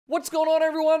What's going on,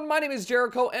 everyone? My name is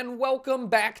Jericho, and welcome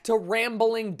back to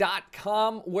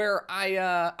rambling.com, where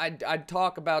I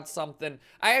talk about something.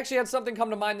 I actually had something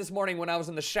come to mind this morning when I was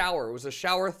in the shower. It was a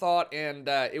shower thought, and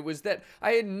it was that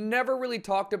I had never really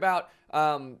talked about,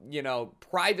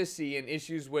 privacy and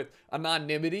issues with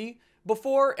anonymity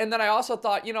before. And then I also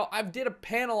thought, I did a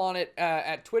panel on it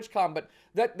at TwitchCon, but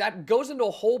that goes into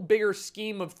a whole bigger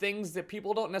scheme of things that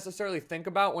people don't necessarily think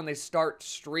about when they start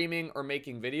streaming or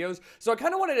making videos. So I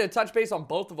kind of wanted to touch base on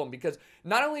both of them, because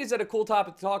not only is it a cool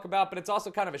topic to talk about, but it's also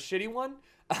kind of a shitty one.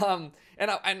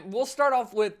 And we'll start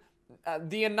off with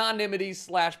the anonymity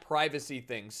 / privacy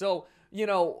thing. So,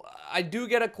 I do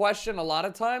get a question a lot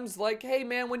of times like, hey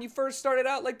man, when you first started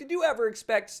out, like, did you ever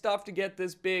expect stuff to get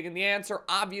this big? And the answer,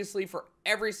 obviously, for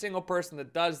every single person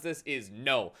that does this is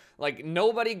no. Like,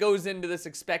 nobody goes into this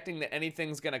expecting that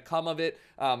anything's gonna come of it.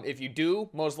 If you do,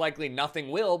 most likely nothing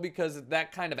will, because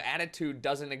that kind of attitude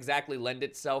doesn't exactly lend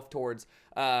itself towards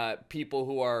people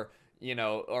who are,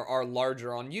 are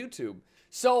larger on YouTube.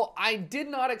 So I did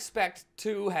not expect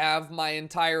to have my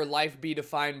entire life be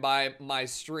defined by my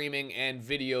streaming and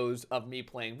videos of me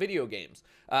playing video games,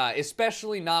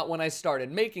 especially not when I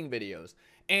started making videos.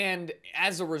 And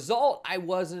as a result, I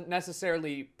wasn't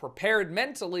necessarily prepared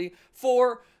mentally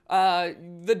for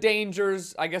the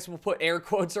dangers, I guess we'll put air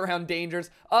quotes around dangers,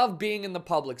 of being in the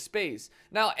public space.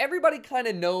 Now, everybody kind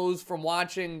of knows from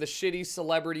watching the shitty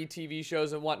celebrity TV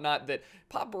shows and whatnot that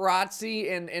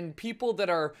paparazzi and people that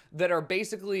are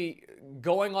basically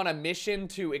going on a mission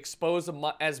to expose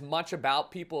as much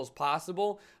about people as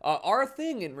possible are a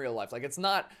thing in real life. Like, it's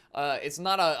not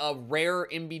a rare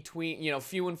in between,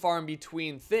 few and far in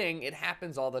between thing. It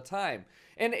happens all the time.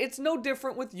 And it's no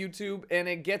different with YouTube, and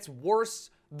it gets worse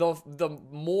the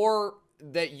more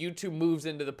that YouTube moves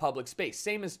into the public space.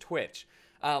 Same as Twitch.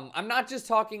 I'm not just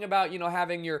talking about,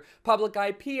 having your public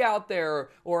IP out there,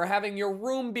 or having your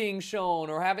room being shown,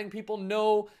 or having people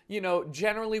know,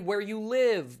 generally where you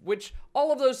live, which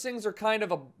all of those things are kind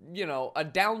of a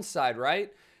downside,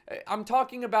 right? I'm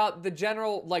talking about the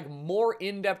general, like, more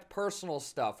in-depth personal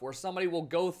stuff where somebody will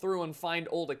go through and find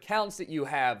old accounts that you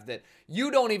have that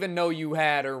you don't even know you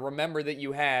had or remember that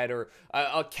you had, or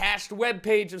a cached web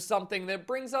page of something that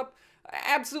brings up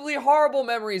absolutely horrible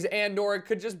memories, or it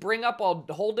could just bring up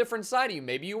a whole different side of you.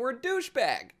 Maybe you were a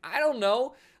douchebag. I don't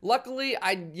know. Luckily,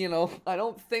 I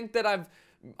don't think that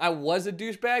I was a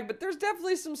douchebag, but there's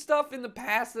definitely some stuff in the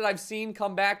past that I've seen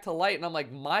come back to light, and I'm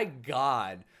like, my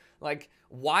God. Like,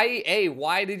 why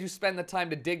did you spend the time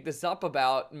to dig this up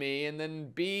about me? And then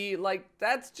B, like,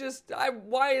 that's just,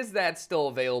 why is that still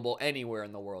available anywhere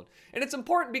in the world? And it's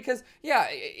important because, yeah,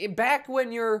 back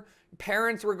when your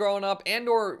parents were growing up,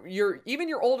 or even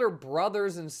your older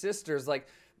brothers and sisters, like,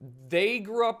 they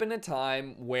grew up in a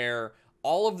time where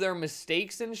all of their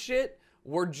mistakes and shit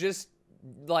were just,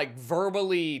 like,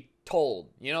 verbally told.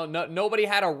 Nobody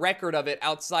had a record of it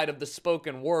outside of the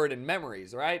spoken word and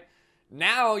memories, right?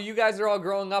 Now, you guys are all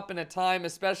growing up in a time,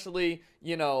 especially,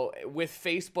 with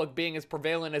Facebook being as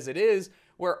prevalent as it is,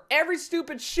 where every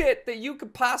stupid shit that you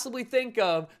could possibly think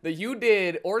of that you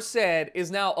did or said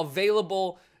is now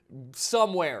available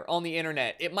somewhere on the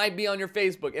internet. It might be on your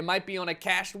Facebook. It might be on a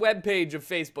cached web page of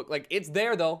Facebook. Like, it's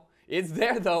there, though. It's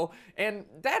there, though. And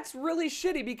that's really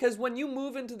shitty, because when you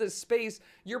move into this space,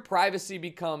 your privacy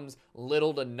becomes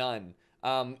little to none.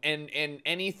 And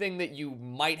anything that you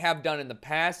might have done in the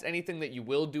past, anything that you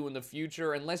will do in the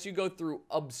future, unless you go through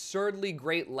absurdly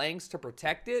great lengths to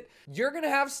protect it, you're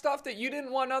gonna have stuff that you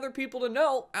didn't want other people to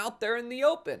know out there in the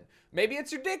open. Maybe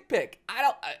it's your dick pic.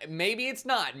 Maybe it's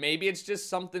not. Maybe it's just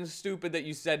something stupid that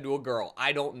you said to a girl.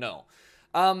 I don't know.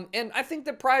 And I think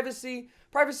that privacy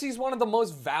is one of the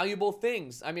most valuable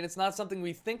things. I mean, it's not something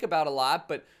we think about a lot,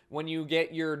 but when you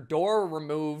get your door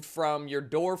removed from your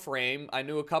door frame, I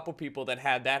knew a couple people that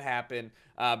had that happen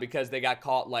because they got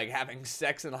caught, like, having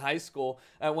sex in high school.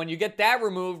 When you get that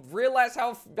removed, realize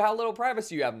how little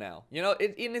privacy you have now. And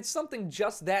it's something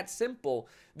just that simple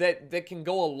that can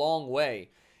go a long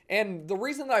way. And the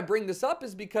reason that I bring this up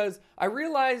is because I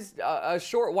realized a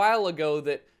short while ago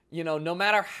that, no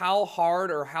matter how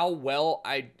hard or how well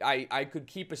I could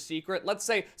keep a secret, let's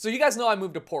say, so you guys know I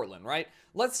moved to Portland, right?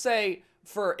 Let's say,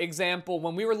 for example,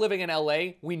 when we were living in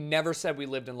LA, we never said we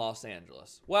lived in Los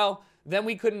Angeles. Well, then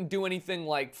we couldn't do anything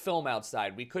like film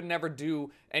outside. We couldn't ever do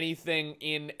anything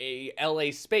in a LA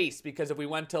space, because if we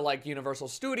went to, like, Universal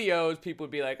Studios, people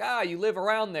would be like, you live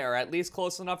around there, at least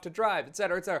close enough to drive,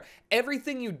 etc., etc.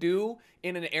 Everything you do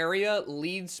in an area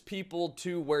leads people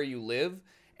to where you live.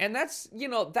 And that's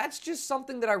just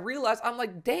something that I realized. I'm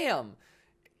like, damn,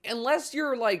 unless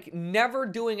you're like never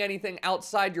doing anything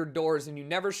outside your doors and you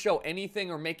never show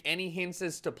anything or make any hints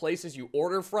as to places you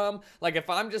order from, like if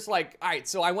I'm just like, all right,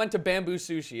 so I went to Bamboo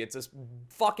Sushi. It's this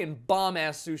fucking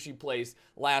bomb-ass sushi place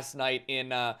last night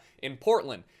in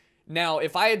Portland. Now,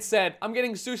 if I had said, I'm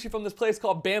getting sushi from this place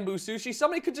called Bamboo Sushi,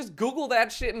 somebody could just Google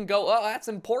that shit and go, oh, that's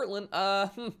in Portland. I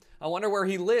wonder where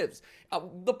he lives.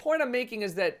 The point I'm making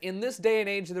is that in this day and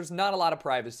age, there's not a lot of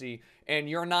privacy, and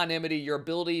your anonymity, your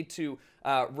ability to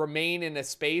remain in a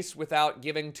space without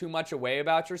giving too much away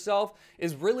about yourself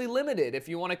is really limited if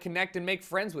you want to connect and make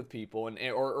friends with people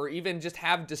or even just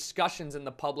have discussions in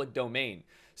the public domain.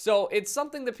 So it's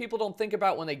something that people don't think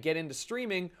about when they get into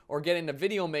streaming or get into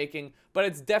video making, but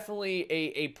it's definitely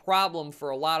a problem for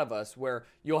a lot of us where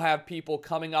you'll have people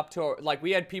coming up to, like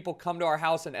we had people come to our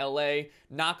house in LA,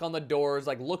 knock on the doors,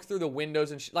 like look through the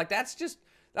windows and like that's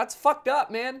fucked up,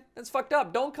 man. That's fucked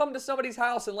up. Don't come to somebody's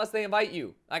house unless they invite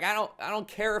you. Like I don't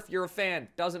care if you're a fan.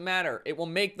 Doesn't matter. It will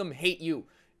make them hate you.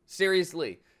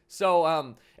 Seriously. So,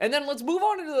 and then let's move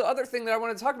on to the other thing that I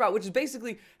want to talk about, which is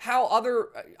basically how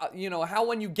how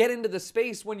when you get into the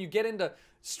space, when you get into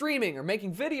streaming or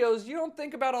making videos, you don't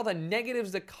think about all the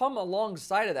negatives that come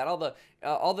alongside of that,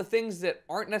 all the things that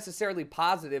aren't necessarily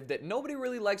positive that nobody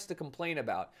really likes to complain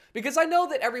about. Because I know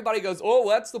that everybody goes, oh,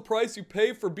 that's the price you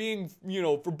pay for being,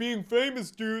 for being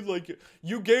famous, dude. Like,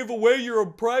 you gave away your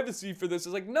privacy for this.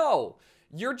 It's like, no.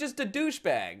 You're just a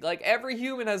douchebag. Like, every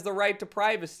human has the right to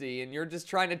privacy, and you're just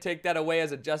trying to take that away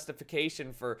as a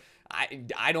justification for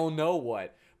I don't know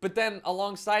what. But then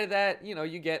alongside of that,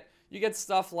 you get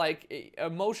stuff like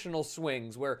emotional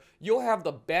swings where you'll have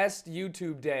the best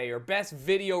YouTube day or best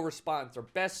video response or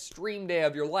best stream day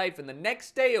of your life, and the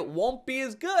next day it won't be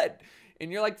as good. And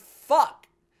you're like, fuck.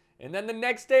 And then the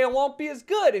next day it won't be as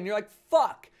good, and you're like,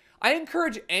 fuck. I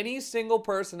encourage any single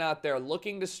person out there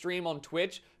looking to stream on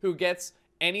Twitch who gets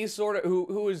any sort of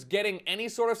who is getting any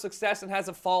sort of success and has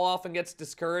a fall off and gets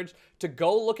discouraged to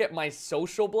go look at my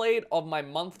social blade of my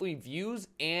monthly views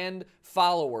and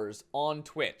followers on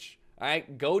Twitch. All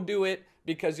right, go do it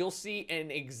because you'll see an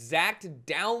exact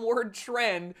downward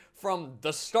trend from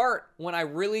the start when I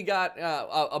really got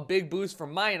a big boost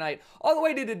from my night all the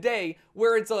way to today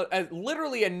where it's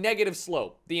literally a negative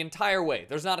slope the entire way.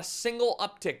 There's not a single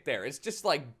uptick there. It's just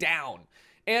like down.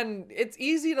 And it's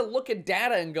easy to look at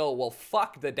data and go, well,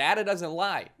 fuck, the data doesn't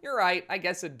lie. You're right, I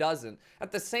guess it doesn't.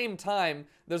 At the same time,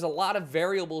 there's a lot of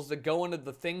variables that go into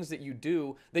the things that you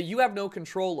do that you have no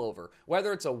control over.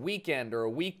 Whether it's a weekend or a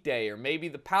weekday, or maybe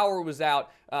the power was out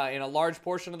in a large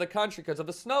portion of the country because of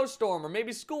a snowstorm, or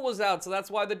maybe school was out, so that's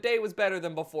why the day was better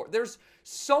than before. There's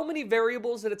so many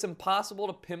variables that it's impossible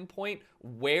to pinpoint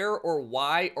where or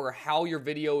why or how your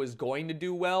video is going to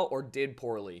do well or did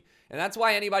poorly. And that's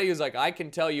why anybody who's like, I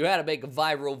can tell you how to make a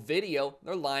viral video,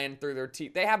 they're lying through their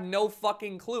teeth. They have no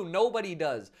fucking clue. Nobody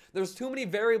does. There's too many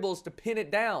variables to pin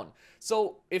it down.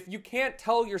 So if you can't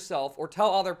tell yourself or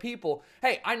tell other people,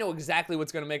 hey, I know exactly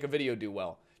what's going to make a video do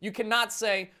well. You cannot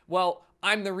say, well,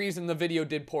 I'm the reason the video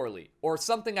did poorly, or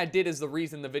something I did is the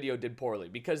reason the video did poorly,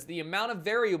 because the amount of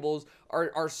variables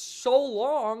are so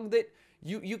long that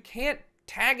you can't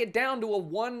tag it down to a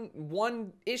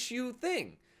one issue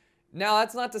thing. Now,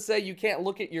 that's not to say you can't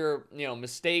look at your,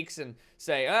 mistakes and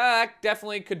say, I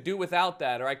definitely could do without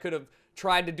that, or I could have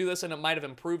tried to do this and it might have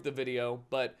improved the video,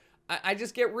 but I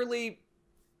just get really,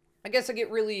 I guess I get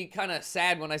really kind of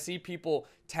sad when I see people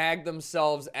tag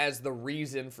themselves as the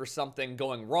reason for something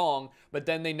going wrong, but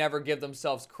then they never give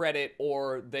themselves credit,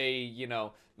 or they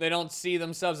don't see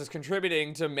themselves as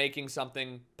contributing to making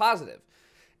something positive.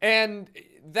 And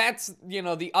that's,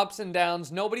 the ups and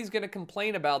downs. Nobody's going to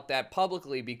complain about that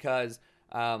publicly because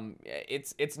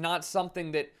it's not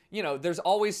something that, there's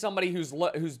always somebody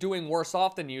who's doing worse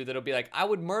off than you that'll be like, I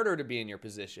would murder to be in your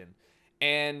position.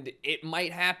 And it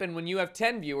might happen when you have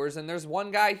 10 viewers and there's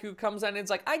one guy who comes on and it's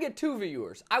like, I get 2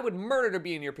 viewers. I would murder to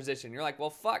be in your position. You're like,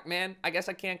 well, fuck, man. I guess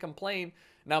I can't complain.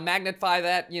 Now magnify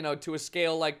that, to a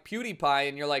scale like PewDiePie,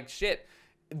 and you're like, shit,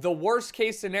 the worst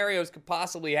case scenarios could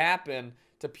possibly happen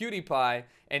to PewDiePie,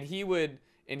 and he would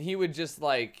just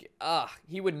like,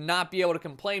 he would not be able to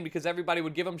complain because everybody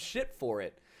would give him shit for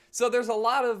it. So there's a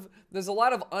lot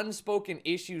of unspoken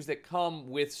issues that come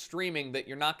with streaming that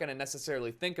you're not going to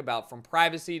necessarily think about, from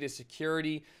privacy to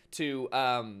security to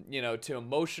to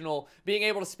emotional, being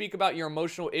able to speak about your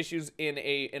emotional issues in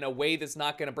a way that's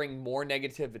not going to bring more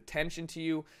negative attention to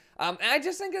you. And I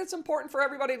just think it's important for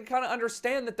everybody to kind of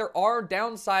understand that there are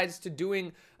downsides to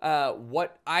doing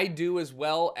what I do as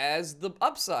well as the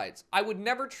upsides. I would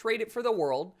never trade it for the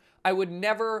world. I would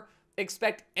never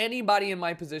expect anybody in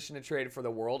my position to trade it for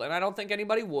the world, and I don't think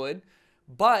anybody would.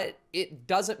 But it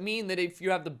doesn't mean that if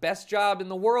you have the best job in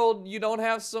the world, you don't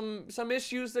have some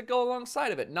issues that go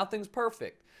alongside of it. Nothing's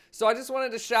perfect. So I just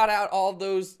wanted to shout out all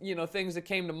those, things that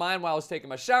came to mind while I was taking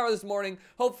my shower this morning.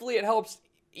 Hopefully it helps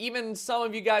even some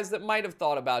of you guys that might have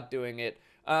thought about doing it.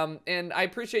 And I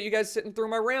appreciate you guys sitting through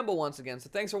my ramble once again. So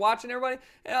thanks for watching, everybody,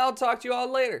 and I'll talk to you all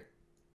later.